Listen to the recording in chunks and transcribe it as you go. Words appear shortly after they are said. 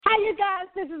you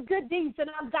guys. This is Good Deeds, and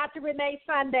I'm Dr. Renee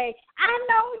Sunday. I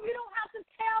know you don't have to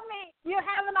tell me you're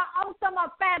having an awesome,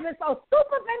 or fabulous, or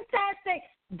super fantastic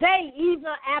day,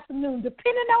 evening, afternoon,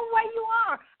 depending on where you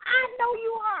are. I know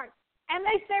you are. And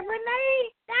they say,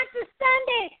 Renee, Dr.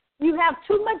 Sunday, you have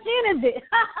too much energy.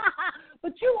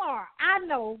 But you are. I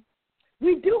know.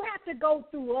 We do have to go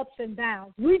through ups and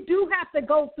downs. We do have to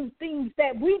go through things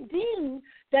that we deem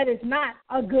that is not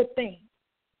a good thing.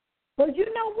 But you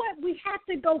know what? We have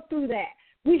to go through that.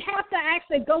 We have to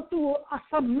actually go through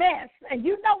some mess. And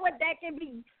you know what that can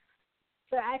be,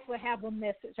 to actually have a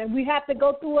message. And we have to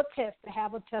go through a test to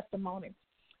have a testimony.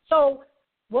 So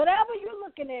whatever you're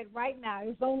looking at right now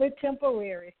is only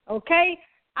temporary, okay?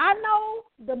 I know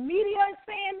the media is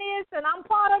saying this, and I'm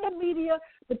part of the media,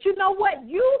 but you know what?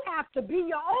 You have to be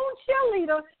your own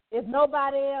cheerleader if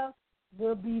nobody else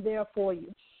will be there for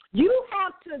you. You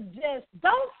have to just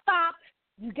don't stop.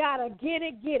 You got to get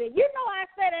it. You know I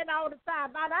say that all the time,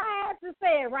 but I had to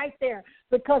say it right there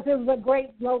because it was a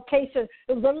great location.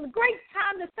 It was a great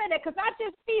time to say that because I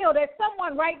just feel that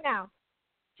someone right now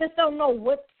just don't know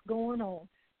what's going on.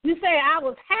 You say, I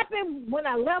was happy when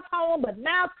I left home, but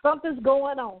now something's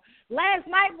going on. Last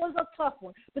night was a tough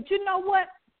one. But you know what?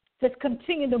 Just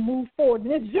continue to move forward in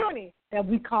this journey that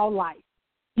we call life.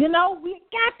 You know, we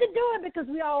got to do it because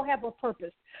we all have a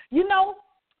purpose. You know,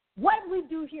 what we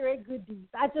do here at Good Deeds,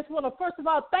 I just want to, first of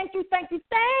all, thank you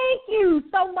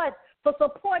so much for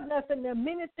supporting us in the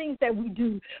many things that we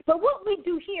do. But what we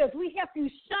do here is we help you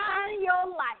shine your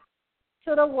light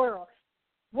to the world.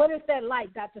 What is that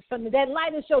light, Dr. Sunday? That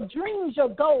light is your dreams, your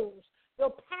goals,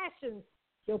 your passions,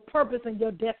 your purpose, and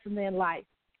your destiny in life.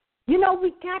 You know,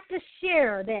 we got to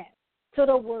share that to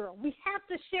the world. We have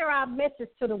to share our message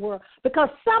to the world because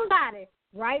somebody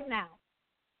right now,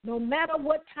 no matter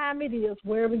what time it is,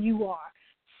 wherever you are,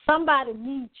 somebody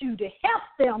needs you to help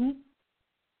them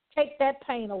take that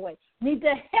pain away, need to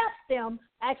help them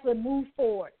actually move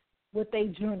forward with their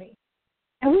journey.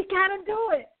 And we got to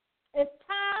do it. It's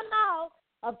time now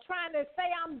of trying to say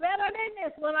I'm better than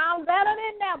this one, I'm better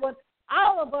than that one.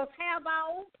 All of us have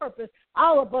our own purpose.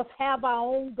 All of us have our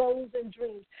own goals and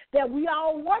dreams that we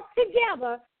all work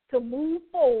together to move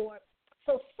forward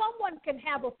so someone can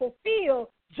have a fulfilled,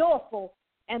 joyful,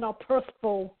 and a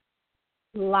purposeful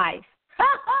life.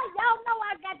 Y'all know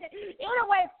I got that.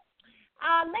 Anyway,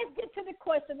 let's get to the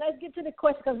question.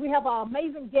 Because we have our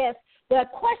amazing guest. The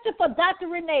question for Dr.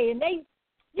 Renee, and they,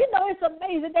 you know, it's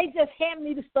amazing. They just hand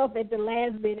me the stuff at the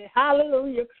last minute.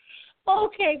 Hallelujah.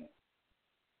 Okay.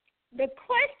 The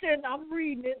question, I'm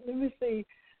reading it. Let me see.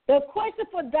 The question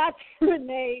for Dr.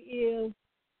 Renee is,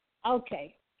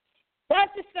 okay,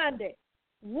 Dr. Sunday,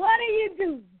 what do you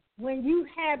do when you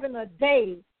having a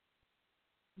day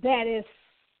that is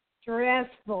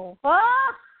stressful?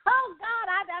 Oh God,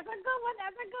 that's a good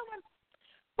one.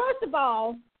 First of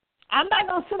all, I'm not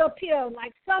going to sit up here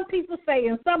like some people say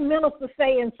and some ministers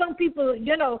say and some people,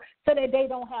 you know, say that they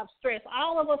don't have stress.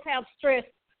 All of us have stress.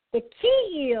 The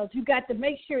key is you got to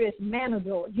make sure it's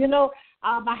manageable. You know,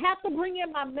 I have to bring in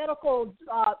my medical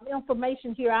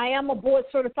information here. I am a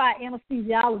board-certified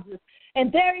anesthesiologist,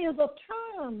 and there is a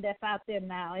term that's out there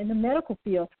now in the medical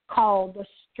field called the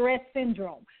stress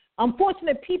syndrome.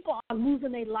 Unfortunately, people are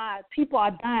losing their lives. People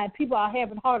are dying. People are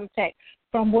having heart attacks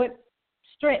from what?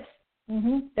 Stress.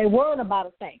 They're worried about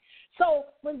a thing. So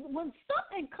when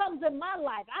something comes in my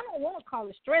life, I don't want to call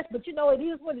it stress, but, you know, it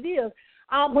is what it is.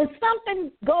 When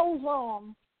something goes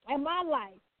on in my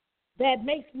life that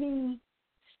makes me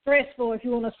stressful, if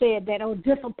you want to say it, that or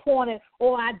disappointed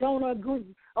or I don't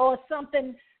agree or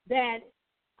something that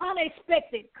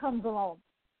unexpected comes along,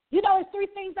 you know, there's three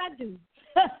things I do.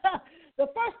 The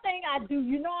first thing I do,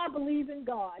 you know, I believe in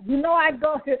God. You know, I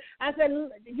go to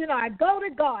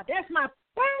God. That's my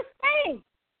first thing.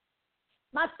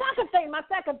 My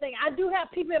second thing, I do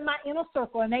have people in my inner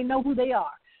circle, and they know who they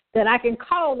are, that I can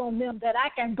call on them, that I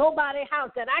can go by their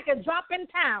house, that I can drop in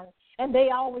town, and they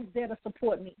always there to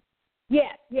support me.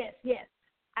 Yes.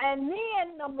 And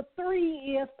then number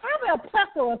three is probably a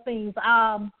plethora of things.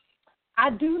 I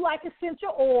do like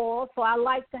essential oils, so I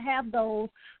like to have those.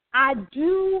 I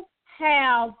do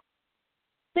have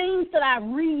things that I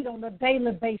read on a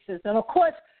daily basis. And, of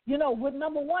course, you know, with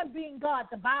number one being God,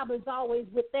 the Bible is always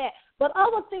with that. But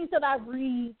other things that I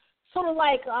read, sort of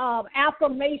like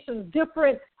affirmations,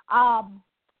 different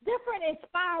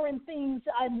inspiring things.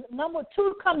 Number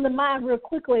two come to mind real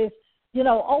quickly is, you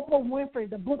know, Oprah Winfrey,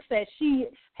 the books that she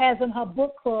has in her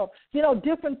book club. You know,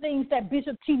 different things that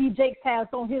Bishop T.D. Jakes has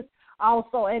on his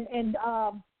also. And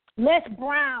Les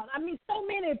Brown. I mean, so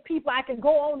many people. I can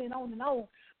go on and on and on.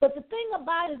 But the thing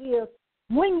about it is,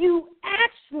 when you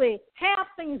actually have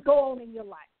things go on in your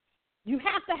life, You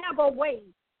have to have a way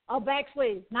of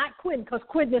actually not quitting, because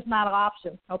quitting is not an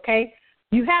option, okay?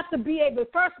 You have to be able,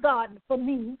 first, God, for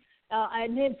me,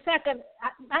 and then second,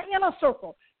 my inner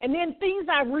circle, and then things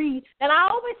I read. And I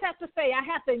always have to say I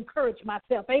have to encourage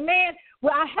myself, amen?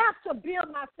 Well, I have to build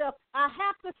myself. I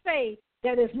have to say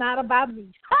that it's not about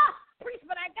me. Ha! Priest,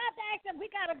 but I got to ask them, we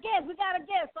got to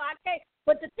guess. So I can't.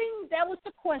 But the thing, that was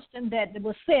the question that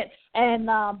was sent. And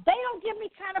they don't give me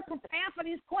time to prepare for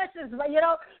these questions, you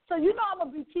know. So you know I'm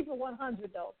going to be keeping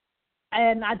 100, though.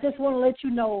 And I just want to let you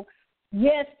know,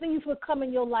 yes, things will come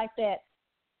in your life that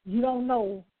you don't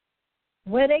know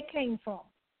where they came from.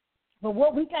 But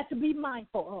what we got to be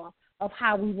mindful of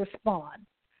how we respond.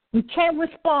 We can't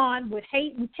respond with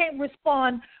hate. We can't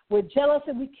respond with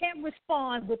jealousy. We can't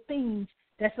respond with things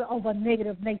that's of a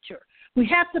negative nature. We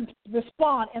have to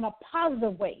respond in a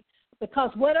positive way, because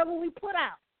whatever we put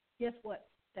out, guess what?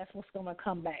 That's what's going to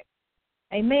come back.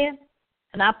 Amen?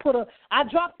 And I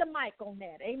dropped the mic on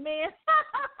that. Amen?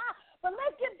 But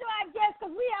let's get to our guest,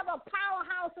 because we have a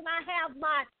powerhouse, and I have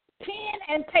my pen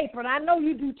and paper, and I know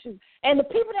you do too. And the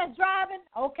people that's driving,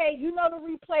 okay, you know the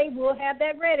replay. We'll have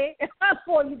that ready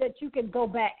for you, that you can go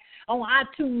back on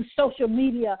iTunes, social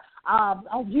media,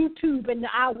 on YouTube, and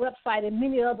our website, and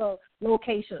many other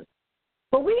locations.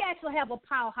 But we actually have a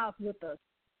powerhouse with us.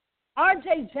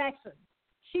 R.J. Jackson,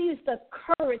 she is the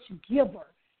courage giver.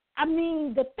 I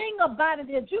mean, the thing about it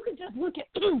is you can just look at,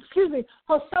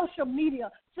 her social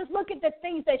media. Just look at the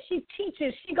things that she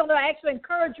teaches. She's going to actually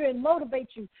encourage you and motivate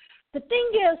you. The thing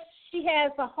is, she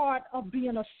has a heart of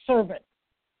being a servant.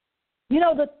 You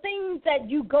know, the things that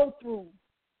you go through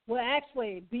will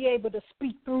actually be able to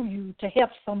speak through you to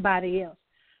help somebody else.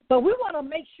 But we want to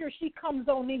make sure she comes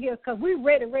on in here, because we're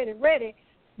ready.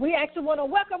 We actually want to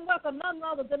welcome none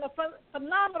other than a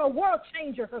phenomenal world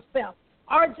changer herself,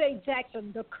 R.J.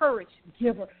 Jackson, the courage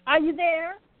giver. Are you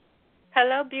there?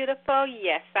 Hello, beautiful.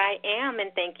 Yes, I am,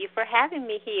 and thank you for having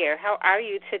me here. How are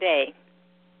you today?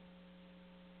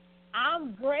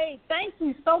 I'm great. Thank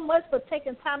you so much for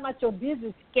taking time out your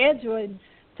busy schedule and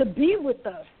to be with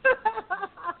us.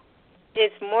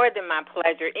 It's more than my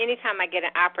pleasure. Anytime I get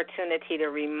an opportunity to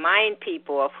remind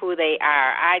people of who they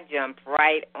are, I jump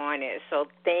right on it. So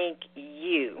thank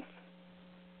you.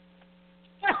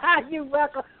 You're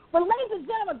welcome. Well, ladies and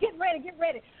gentlemen, get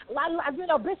ready. You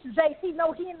know, Bishop J, he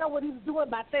didn't know what he was doing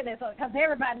by saying that, because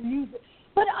everybody uses it.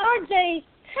 But, RJ,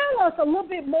 tell us a little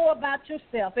bit more about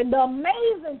yourself and the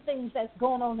amazing things that's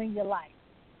going on in your life.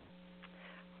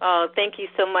 Oh, thank you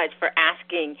so much for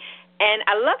asking. And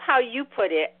I love how you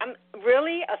put it. I'm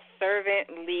really a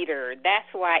servant leader. That's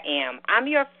who I am. I'm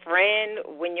your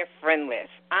friend when you're friendless.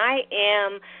 I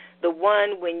am the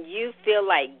one when you feel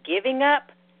like giving up,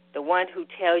 the one who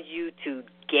tells you to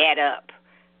get up.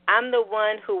 I'm the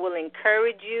one who will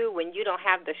encourage you when you don't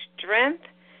have the strength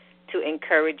to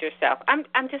encourage yourself.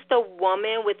 I'm just a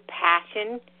woman with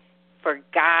passion for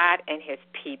God and his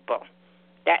people.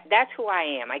 That's who I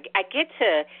am. I get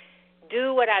to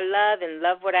do what I love and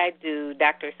love what I do,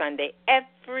 Dr. Sunday,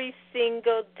 every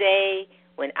single day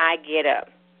when I get up.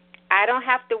 I don't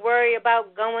have to worry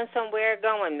about going somewhere,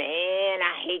 man,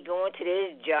 I hate going to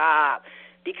this job,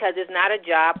 because it's not a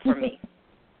job for me.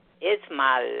 It's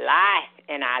my life,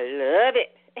 and I love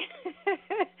it.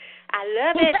 I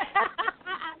love it.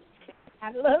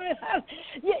 I love it.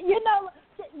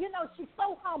 You know, she's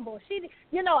so humble.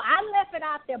 I left it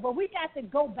out there, but we got to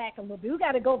go back a little bit.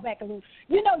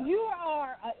 You know, you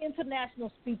are an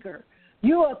international speaker.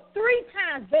 You're a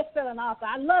 3-time best-selling author.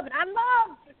 I love it. I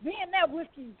love being there with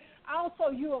you.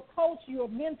 Also, you're a coach, you're a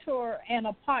mentor, and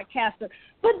a podcaster.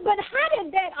 But how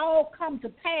did that all come to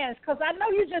pass? Because I know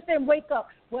you just didn't wake up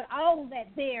with all of that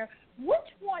there. Which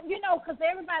one, because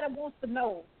everybody wants to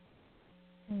know,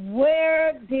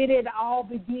 where did it all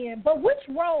begin? But which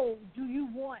role do you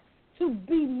want to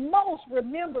be most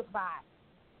remembered by?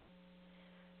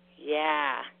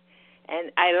 Yeah,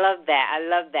 and I love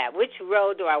that. Which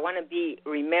role do I want to be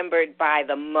remembered by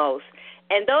the most?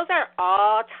 And those are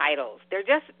all titles. They're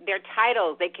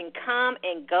titles. They can come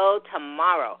and go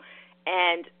tomorrow.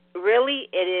 And really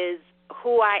it is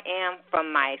who I am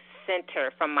from my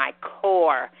center, from my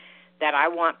core, that I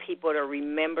want people to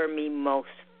remember me most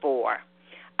for.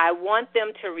 I want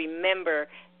them to remember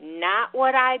not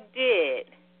what I did,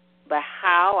 but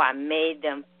how I made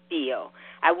them feel.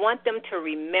 I want them to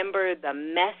remember the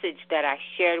message that I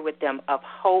shared with them of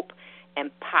hope and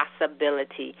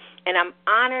possibility. And I'm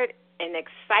honored and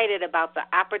excited about the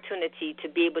opportunity to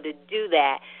be able to do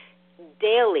that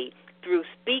daily through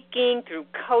speaking, through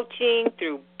coaching,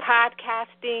 through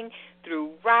podcasting,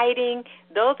 through writing.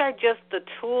 Those are just the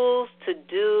tools to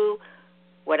do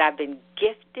what I've been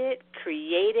gifted,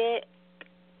 created,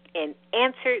 and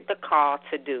answered the call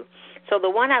to do. So the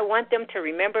one I want them to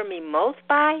remember me most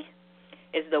by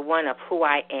is the one of who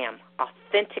I am,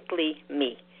 authentically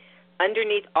me,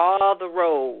 underneath all the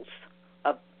roles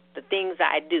of the things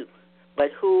I do,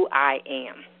 but who I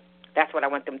am. That's what I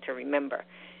want them to remember.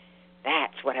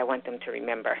 That's what I want them to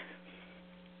remember.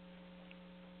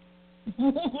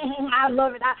 I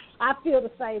love it. I feel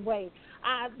the same way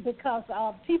because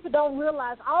people don't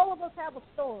realize all of us have a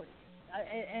story,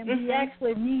 and we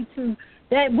actually need to,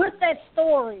 that with that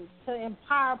story, to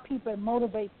empower people and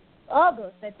motivate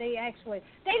others, that they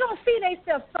don't see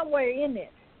themselves somewhere in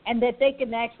it, and that they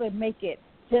can actually make it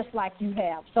just like you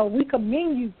have. So we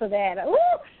commend you for that. I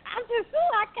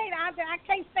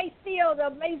can't stay still, the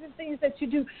amazing things that you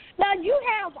do. Now, you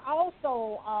have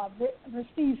also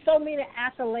received so many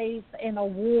accolades and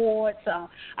awards.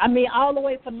 All the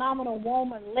way Phenomenal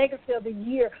Woman, Legacy of the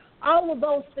Year, all of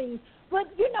those things. But,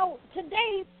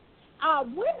 today,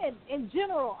 women in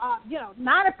general,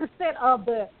 90% of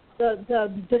the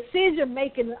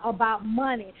decision-making about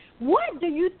money. What do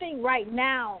you think right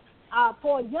now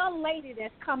for a young lady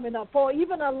that's coming up, or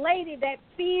even a lady that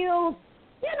feels,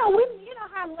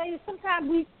 how ladies, sometimes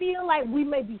we feel like we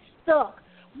may be stuck.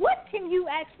 What can you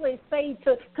actually say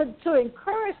to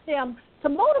encourage them, to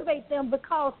motivate them,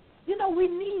 because, we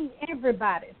need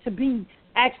everybody to be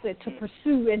actually to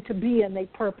pursue and to be in their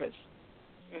purpose?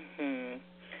 Mm-hmm.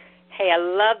 Hey, I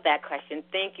love that question.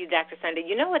 Thank you, Dr. Sunday.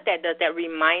 You know what that does? That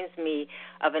reminds me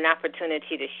of an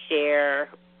opportunity to share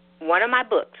one of my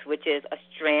books, which is A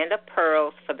Strand of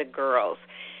Pearls for the Girls.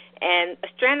 And A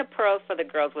Strand of Pearls for the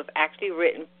Girls was actually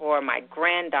written for my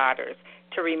granddaughters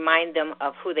to remind them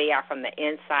of who they are from the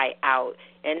inside out,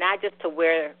 and not just to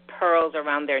wear pearls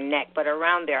around their neck, but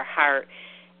around their heart.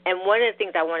 And one of the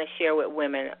things I want to share with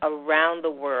women around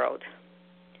the world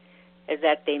is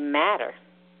that they matter.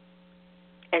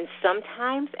 And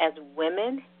sometimes as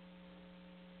women,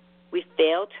 we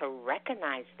fail to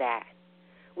recognize that.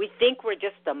 We think we're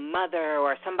just a mother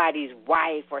or somebody's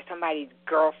wife or somebody's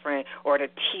girlfriend or the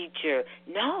teacher.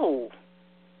 No.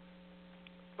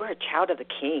 We're a child of the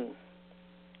King.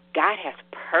 God has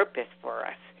purpose for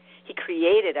us. He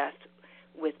created us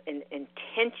with an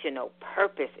intentional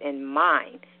purpose in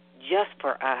mind just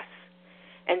for us.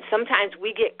 And sometimes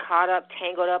we get caught up,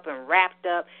 tangled up, and wrapped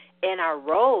up in our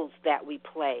roles that we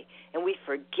play, and we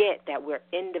forget that we're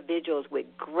individuals with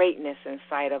greatness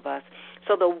inside of us.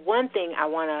 So the one thing I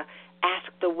want to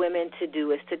ask the women to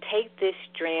do is to take this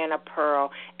strand of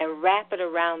pearl and wrap it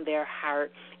around their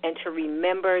heart, and to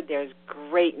remember there's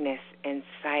greatness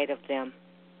inside of them,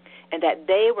 and that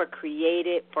they were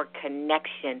created for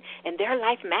connection, and their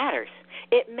life matters.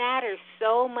 It matters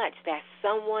so much that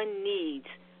someone needs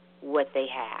what they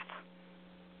have.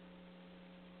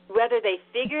 Whether they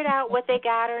figured out what they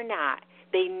got or not,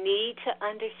 they need to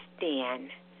understand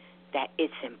that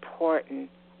it's important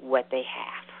what they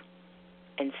have.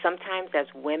 And sometimes as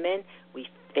women, we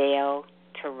fail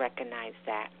to recognize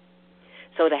that.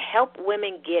 So to help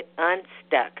women get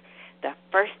unstuck, the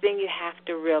first thing you have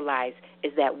to realize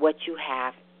is that what you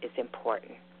have is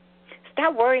important.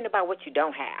 Stop worrying about what you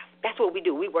don't have. That's what we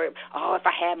do. We worry, if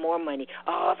I had more money.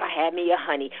 If I had me a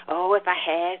honey. If I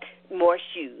had more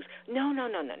shoes. No.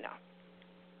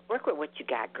 Work with what you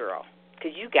got, girl,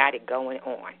 because you got it going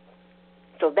on.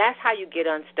 So that's how you get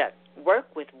unstuck.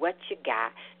 Work with what you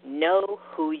got. Know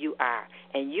who you are.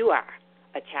 And you are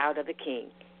a child of the King.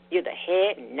 You're the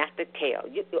head and not the tail.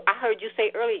 I heard you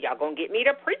say earlier, y'all going to get me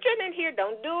to preaching in here.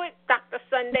 Don't do it, Dr.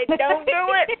 Sunday. Don't do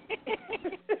it.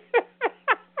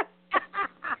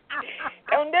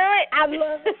 Don't do it. I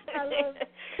love it.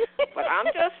 But I'm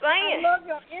just saying. I love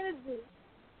your energy.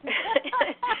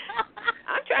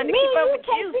 I'm trying to keep up with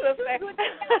you, sister. We'll be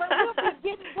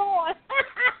getting going.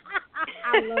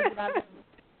 I love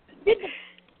it.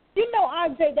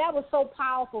 RJ, that was so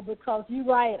powerful, because you're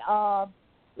right. A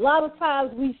lot of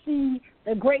times we see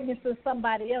the greatness of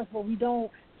somebody else, but we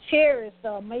don't cherish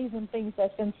the amazing things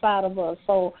that's inside of us.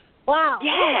 So, wow.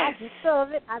 Yes. I just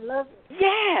love it. I love it.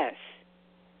 Yes.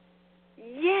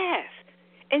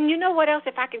 And you know what else,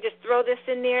 if I can just throw this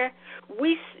in there?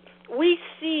 We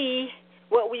see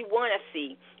what we want to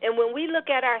see. And when we look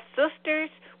at our sisters,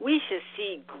 we should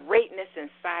see greatness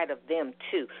inside of them,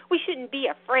 too. We shouldn't be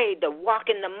afraid to walk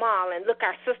in the mall and look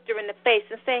our sister in the face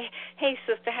and say, hey,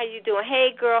 sister, how you doing?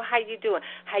 Hey, girl, how you doing?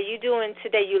 How you doing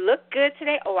today? You look good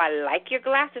today? Oh, I like your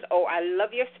glasses. Oh, I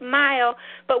love your smile.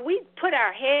 But we put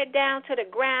our head down to the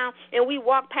ground and we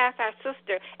walk past our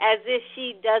sister as if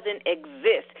she doesn't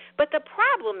exist. But the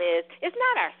problem is, it's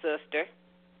not our sister.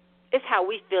 It's how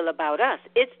we feel about us.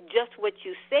 It's just what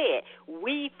you said.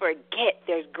 We forget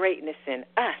there's greatness in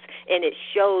us, and it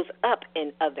shows up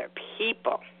in other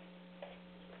people.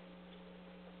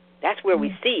 That's where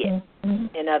we see it,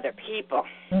 in other people.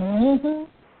 Mm-hmm.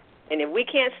 And if we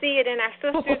can't see it in our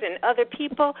sisters and other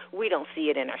people, we don't see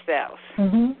it in ourselves.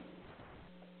 Mm-hmm.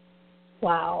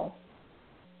 Wow.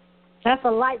 That's a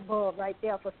light bulb right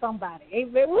there for somebody.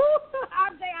 Woo!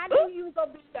 I knew you were going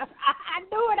to be there. I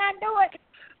knew it.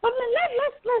 But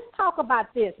let's talk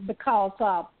about this, because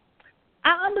I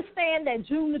understand that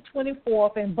June the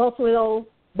 24th in Buffalo,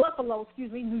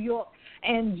 New York,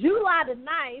 and July the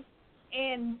 9th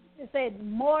in, it said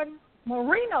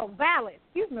Moreno Valley,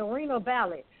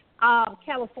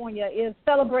 California, is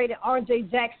celebrated R.J.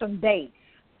 Jackson Day.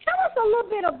 Tell us a little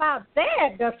bit about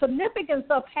that, the significance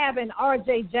of having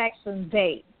R.J. Jackson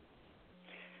Day.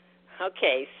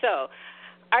 Okay, so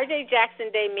R.J.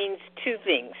 Jackson Day means two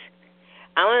things.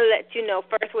 I want to let you know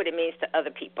first what it means to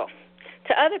other people.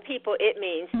 To other people, it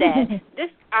means that this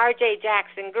R.J.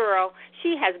 Jackson girl,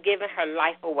 she has given her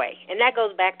life away. And that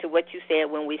goes back to what you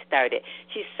said when we started.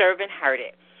 She's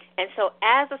servant-hearted. And so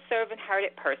as a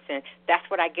servant-hearted person, that's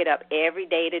what I get up every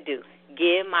day to do,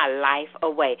 give my life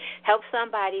away. Help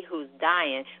somebody who's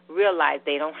dying realize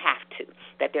they don't have to,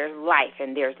 that there's life,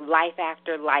 and there's life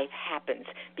after life happens,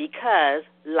 because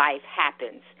life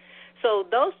happens. So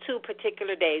those two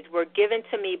particular days were given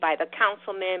to me by the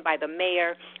councilman, by the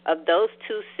mayor of those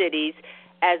two cities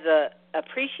as a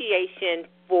appreciation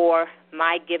for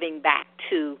my giving back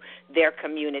to their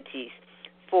communities,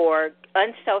 for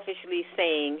unselfishly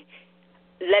saying,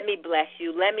 let me bless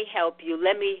you, let me help you,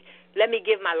 let me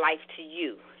give my life to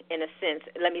you, in a sense,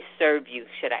 let me serve you,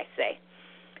 should I say.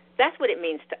 That's what it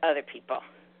means to other people.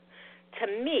 To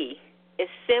me,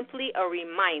 it's simply a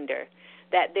reminder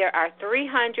that there are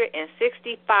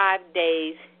 365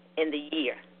 days in the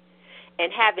year.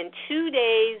 And having 2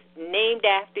 days named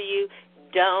after you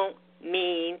don't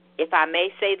mean, if I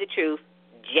may say the truth,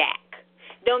 jack.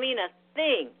 Don't mean a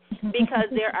thing, because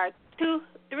there are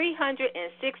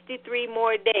 363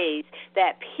 more days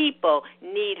that people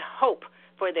need hope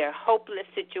for their hopeless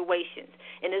situations.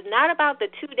 And it's not about the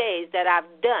 2 days that I've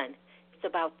done. It's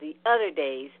about the other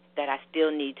days that I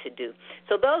still need to do.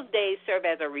 So those days serve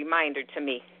as a reminder to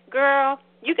me, girl,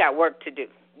 you got work to do.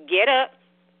 Get up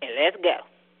and let's go.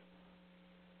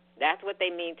 That's what they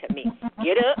mean to me.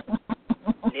 Get up,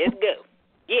 let's go.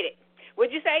 Get it.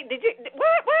 What'd you say?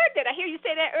 What? Did I hear you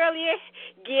say that earlier?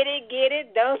 Get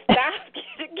it, don't stop.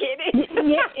 Get it.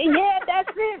 Yeah, that's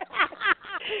it.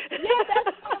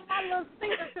 That's one of my little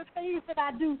signature things that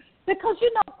I do. Because,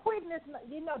 quitting is,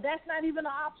 that's not even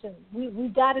an option. We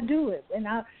got to do it. And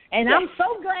I'm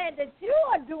so glad that you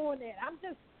are doing it.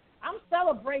 I'm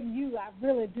celebrating you. I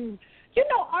really do.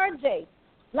 RJ,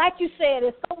 like you said,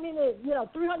 there's so many,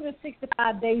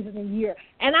 365 days in a year.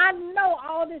 And I know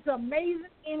all this amazing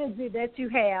energy that you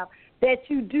have, that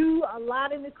you do a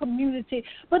lot in the community.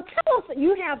 But tell us,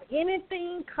 you have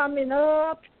anything coming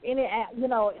up, any,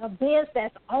 events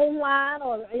that's online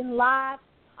or in live,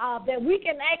 that we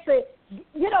can actually,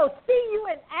 see you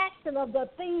in action of the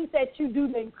things that you do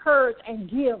to encourage and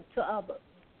give to others?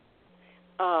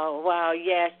 Oh, wow,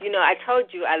 yes. I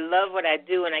told you I love what I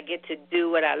do, and I get to do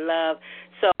what I love.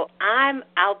 So I'm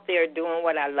out there doing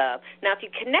what I love. Now, if you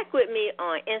connect with me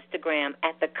on Instagram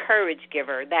at The Courage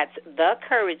Giver, that's The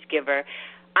Courage Giver,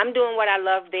 I'm doing what I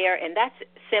love there, and that's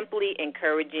simply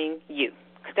encouraging you,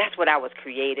 because that's what I was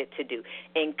created to do,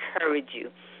 encourage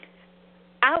you.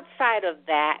 Outside of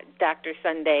that, Dr.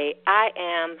 Sunday, I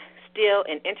am still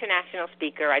an international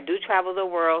speaker. I do travel the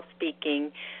world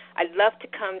speaking. I'd love to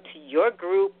come to your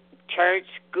group, church,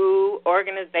 school,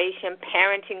 organization,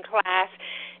 parenting class,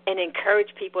 and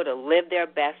encourage people to live their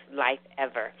best life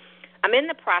ever. I'm in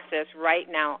the process right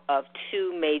now of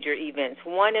two major events.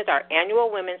 One is our annual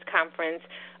women's conference,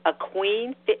 A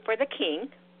Queen Fit for the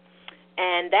King,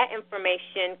 and that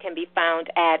information can be found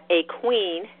at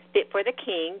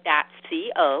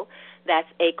aqueenfitfortheking.co. That's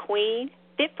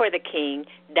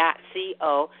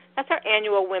aqueenfitfortheking.co. That's our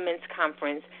annual women's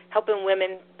conference, helping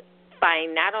women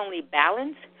find not only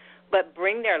balance, but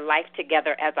bring their life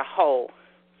together as a whole.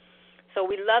 So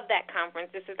we love that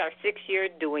conference. This is our 6th year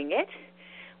doing it.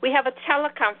 We have a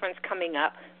teleconference coming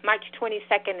up, March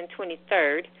 22nd and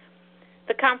 23rd.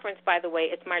 The conference, by the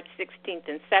way, is March 16th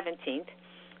and 17th.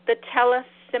 The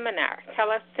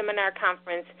teleseminar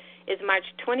conference is March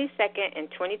 22nd and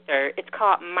 23rd. It's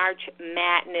called March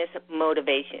Madness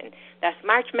Motivation. That's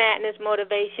March Madness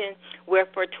Motivation, where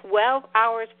for 12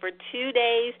 hours for 2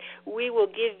 days, we will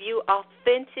give you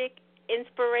authentic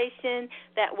inspiration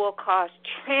that will cause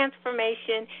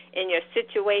transformation in your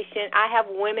situation. I have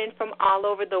women from all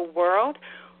over the world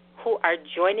who are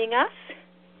joining us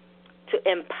to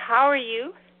empower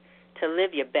you to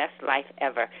live your best life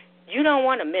ever. You don't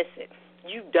want to miss it.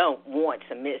 You don't want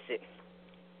to miss it.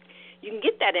 You can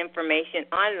get that information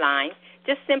online.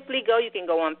 Just simply go. You can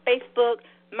go on Facebook,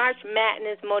 March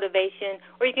Madness Motivation,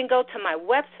 or you can go to my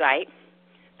website,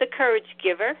 The Courage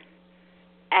Giver,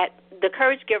 at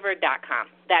thecouragegiver.com.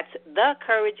 That's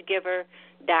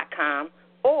thecouragegiver.com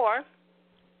or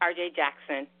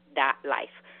rjjackson.life.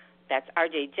 That's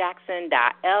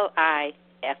rjjackson.life.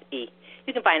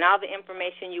 You can find all the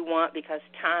information you want because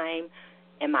time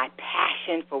and my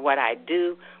passion for what I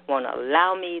do won't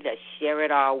allow me to share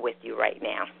it all with you right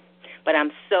now. But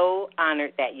I'm so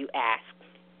honored that you asked.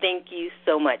 Thank you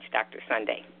so much, Dr.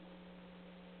 Sunday.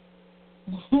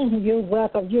 You're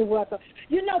welcome. You're welcome.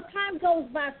 You know, time goes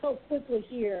by so quickly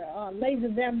here, ladies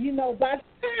and gentlemen. You know, by the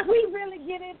time we really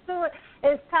get into it,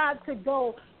 it's time to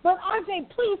go. But, RJ,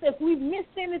 please, if we've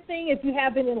missed anything, if you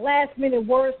have any last-minute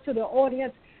words to the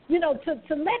audience, you know,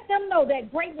 to let them know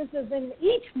that greatness is in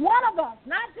each one of us,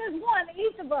 not just one,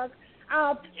 each of us.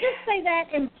 Just say that,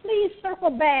 and please circle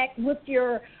back with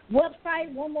your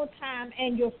website one more time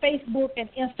and your Facebook and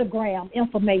Instagram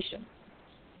information.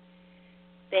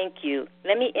 Thank you.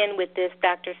 Let me end with this,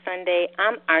 Dr. Sunday.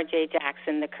 I'm R.J.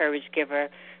 Jackson, the Courage Giver,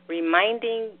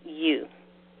 reminding you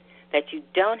that you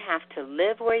don't have to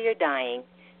live where you're dying,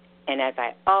 and as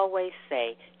I always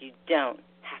say, you don't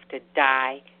have to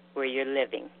die where you're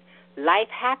living. Life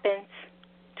happens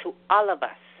to all of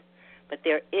us, but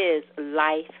there is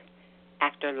life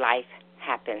after life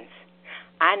happens.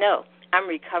 I know I'm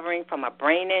recovering from a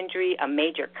brain injury, a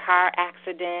major car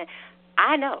accident.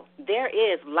 I know there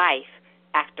is life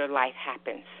after life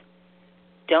happens.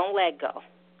 Don't let go.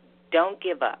 Don't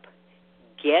give up.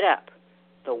 Get up.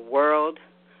 The world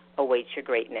awaits your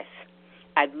greatness.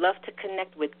 I'd love to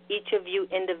connect with each of you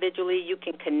individually. You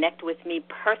can connect with me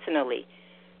personally,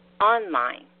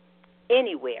 online,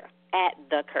 anywhere at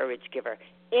The Courage Giver,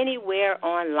 anywhere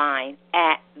online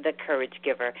at The Courage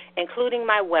Giver, including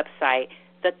my website,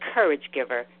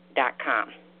 thecouragegiver.com.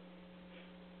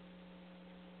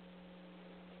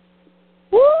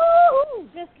 Woo!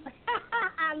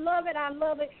 I love it. I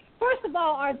love it. First of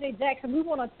all, R.J. Jackson, we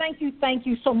want to thank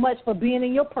you so much for being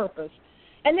in your purpose.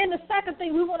 And then the second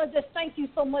thing, we want to just thank you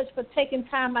so much for taking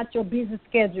time out your busy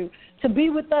schedule to be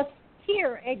with us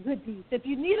here at Good Deeds. If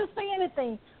you need us for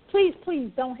anything, please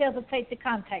don't hesitate to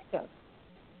contact us.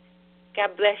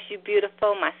 God bless you,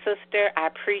 beautiful. My sister, I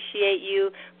appreciate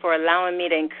you for allowing me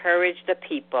to encourage the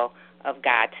people of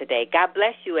God today. God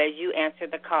bless you as you answer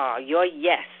the call. Your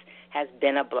yes has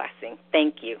been a blessing.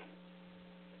 Thank you.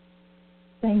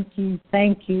 Thank you.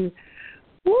 Thank you.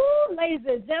 Woo, ladies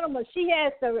and gentlemen, she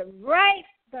has the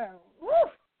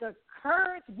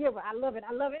Courage Giver. I love it.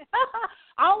 I love it.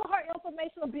 All of her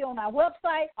information will be on our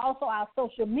website, also our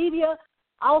social media.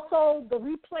 Also, the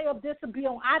replay of this will be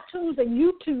on iTunes and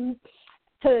YouTube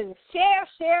to share,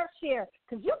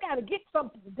 because you got to get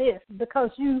something to this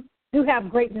because you do have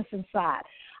greatness inside.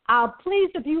 Please,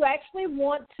 if you actually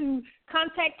want to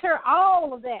contact her,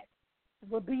 all of that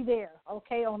will be there,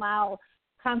 okay, on our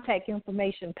contact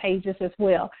information pages as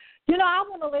well. You know, I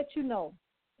want to let you know,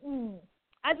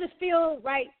 I just feel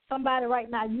somebody right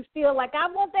now, you feel like I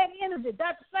want that energy.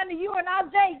 Dr. Sunday, you and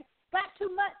RJ got too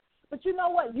much. But you know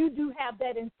what? You do have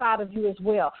that inside of you as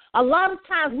well. A lot of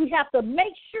times we have to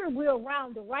make sure we're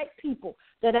around the right people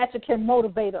that actually can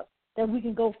motivate us, that we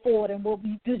can go forward and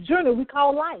this journey we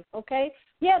call life, okay?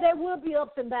 Yeah, there will be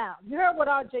ups and downs. You heard what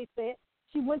RJ said.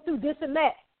 She went through this and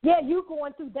that. Yeah, you're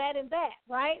going through that and that,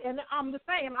 right? And I'm the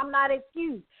same. I'm not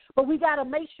excused. But we got to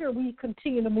make sure we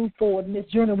continue to move forward in this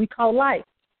journey we call life,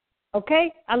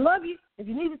 okay? I love you. If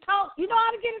you need to talk, you know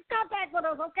how to get in contact with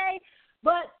us, okay?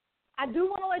 But I do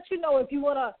want to let you know if you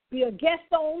want to be a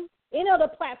guest on any other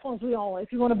platforms we're on.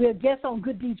 If you want to be a guest on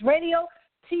Good Deeds Radio,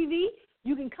 TV,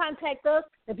 you can contact us.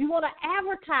 If you want to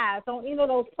advertise on any of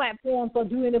those platforms or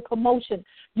do any promotion,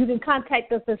 you can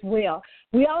contact us as well.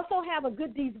 We also have a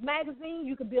Good Deeds magazine.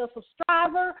 You can be a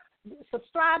subscribe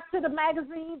to the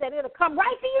magazine, that it'll come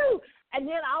right to you. And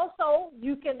then also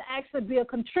you can actually be a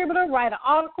contributor, write an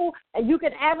article, and you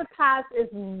can advertise as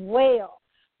well.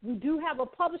 We do have a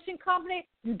publishing company.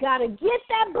 You got to get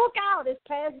that book out. It's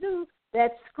past due.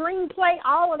 That screenplay,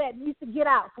 all of that needs to get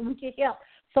out so we can help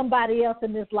somebody else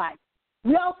in this life.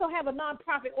 We also have a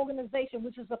nonprofit organization,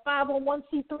 which is a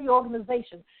 501c3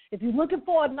 organization. If you're looking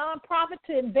for a nonprofit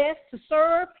to invest, to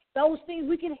serve, those things,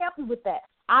 we can help you with that.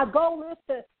 Our goal is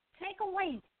to take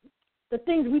away the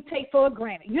things we take for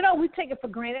granted. You know, we take it for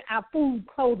granted, our food,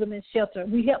 clothing, and shelter.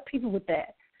 We help people with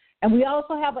that. And we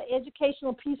also have an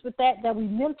educational piece with that we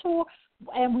mentor,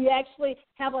 and we actually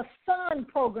have a SUN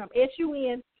program,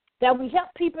 S-U-N, that we help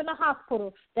people in the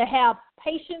hospital that have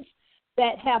patients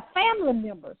that have family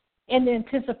members in the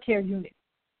intensive care unit.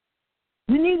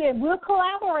 We need it. We'll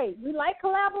collaborate. We like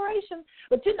collaboration.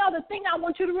 But, you know, the thing I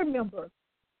want you to remember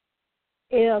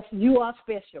is you are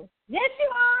special. Yes, you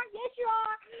are. Yes, you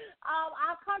are.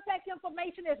 Our contact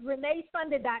information is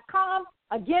reneesunday.com.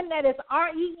 Again, that is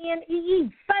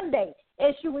RENEE, Sunday,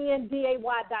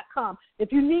 SUNDAY.com.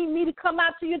 If you need me to come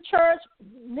out to your church,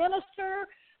 minister,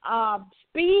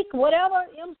 speak, whatever,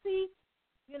 MC,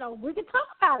 you know, we can talk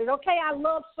about it, okay? I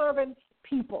love serving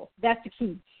people. That's the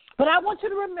key. But I want you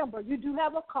to remember, you do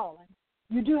have a calling.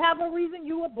 You do have a reason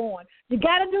you were born. You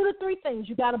got to do the three things.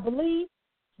 You got to believe,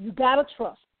 you got to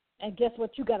trust, and guess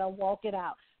what? You got to walk it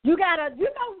out. You got to, you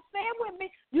know, say it with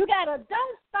me, you got to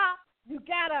don't stop. You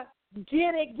got to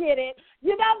get it.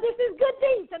 You know, this is Good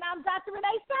Deeds, and I'm Dr.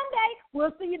 Renee Sunday.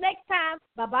 We'll see you next time.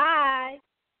 Bye-bye.